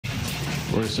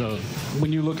So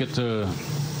when you look at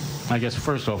I guess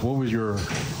first off, what was your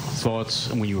thoughts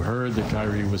when you heard that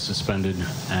Kyrie was suspended,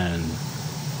 and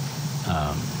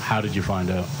how did you find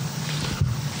out?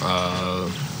 I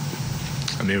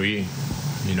mean,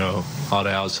 all the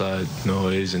outside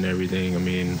noise and everything. I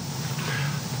mean,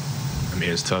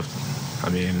 it's tough. I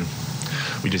mean,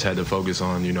 we just had to focus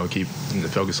on, keep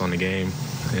focus on the game,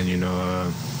 and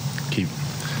keep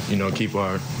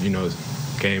our,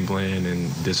 game plan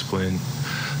and discipline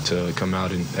to come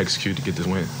out and execute to get this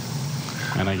win.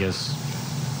 And I guess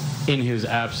in his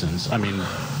absence, I mean,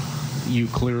 you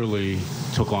clearly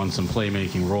took on some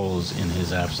playmaking roles in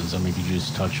his absence. I mean, could you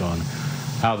just touch on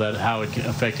how it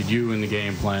affected you in the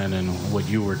game plan and what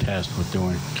you were tasked with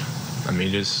doing? I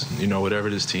mean, just,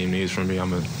 whatever this team needs from me, I'm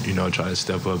going to, try to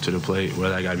step up to the plate,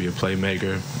 whether I got to be a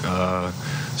playmaker,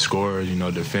 scorer,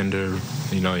 defender,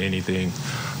 anything.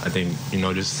 I think,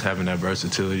 just having that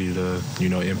versatility to,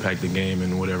 impact the game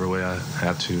in whatever way I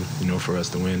have to, for us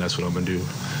to win, that's what I'm going to do.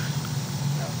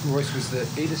 Royce, was the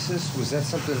 8 assists, was that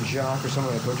something Jacques or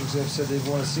someone on the coaching staff said they'd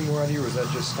want to see more out of you, or was that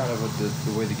just kind of the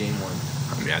way the game went?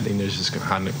 I mean, I think that's just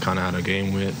kind of how the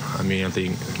game went. I mean, I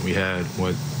think we had,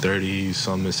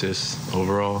 30-some assists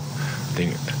overall. I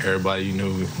think everybody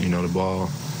knew, the ball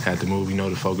had to move.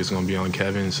 The focus was going to be on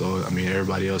Kevin. So, I mean,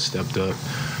 everybody else stepped up.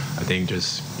 I think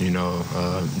just,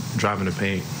 driving the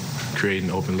paint, creating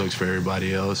open looks for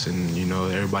everybody else, and,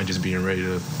 everybody just being ready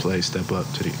to play, step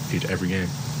up to every game.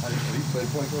 Have you played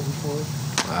point guard before?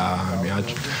 I mean, I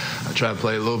try to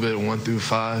play a little bit 1 through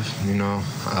 5,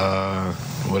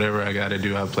 whatever I got to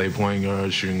do. I play point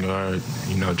guard, shooting guard,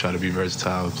 try to be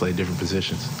versatile, play different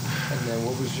positions. And then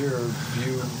what was your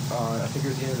view, I think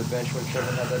you were at the end of the bench when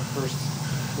Kevin had that first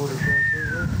quarter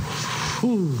transfer?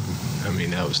 I mean,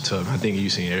 that was tough. I think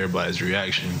you've seen everybody's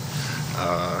reaction.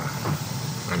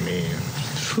 I mean,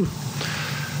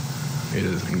 he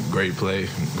was a great player,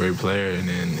 and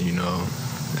then,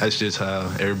 that's just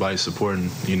how everybody's supporting,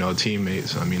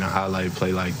 teammates. I mean, a highlight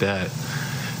play like that,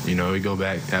 we go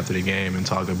back after the game and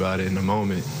talk about it in the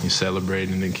moment. You celebrate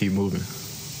and then keep moving.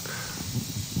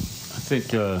 I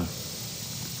think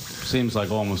seems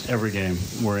like almost every game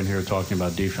we're in here talking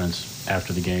about defense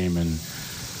after the game and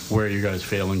where you guys'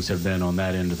 failings have been on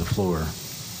that end of the floor.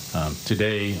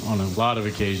 Today, on a lot of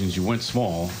occasions, you went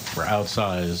small, were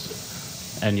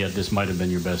outsized, and yet this might have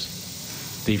been your best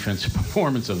defensive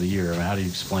performance of the year. I mean, how do you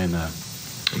explain that?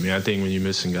 I mean, I think when you're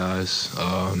missing guys,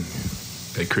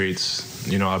 it creates,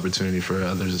 opportunity for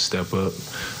others to step up.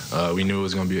 We knew it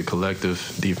was going to be a collective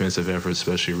defensive effort,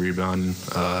 especially rebounding.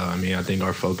 I mean, I think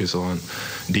our focus on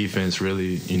defense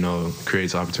really,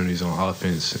 creates opportunities on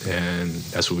offense, and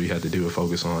that's what we had to do and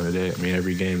focus on today. I mean,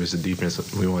 every game is the defense.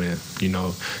 We want to,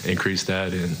 increase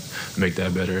that and make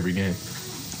that better every game.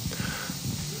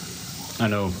 I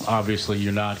know, obviously,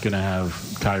 you're not going to have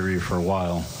Kyrie for a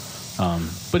while.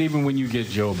 But even when you get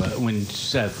when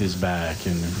Seth is back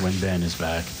and when Ben is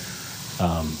back,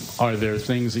 are there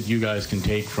things that you guys can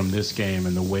take from this game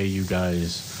and the way you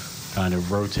guys kind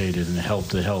of rotated and helped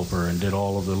the helper and did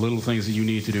all of the little things that you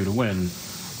need to do to win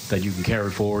that you can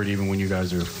carry forward even when you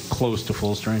guys are close to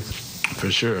full strength? For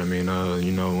sure. I mean,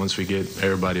 once we get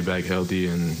everybody back healthy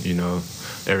and,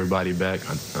 everybody back,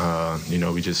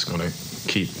 we just going to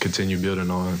continue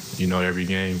building on, every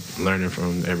game, learning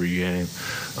from every game.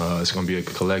 It's going to be a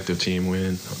collective team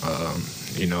win,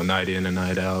 night in and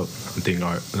night out. I think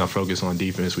our focus on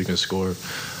defense, we can score,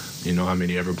 how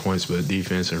many ever points, but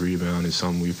defense and rebound is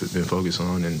something we've been focused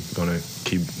on and going to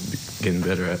keep getting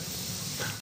better at.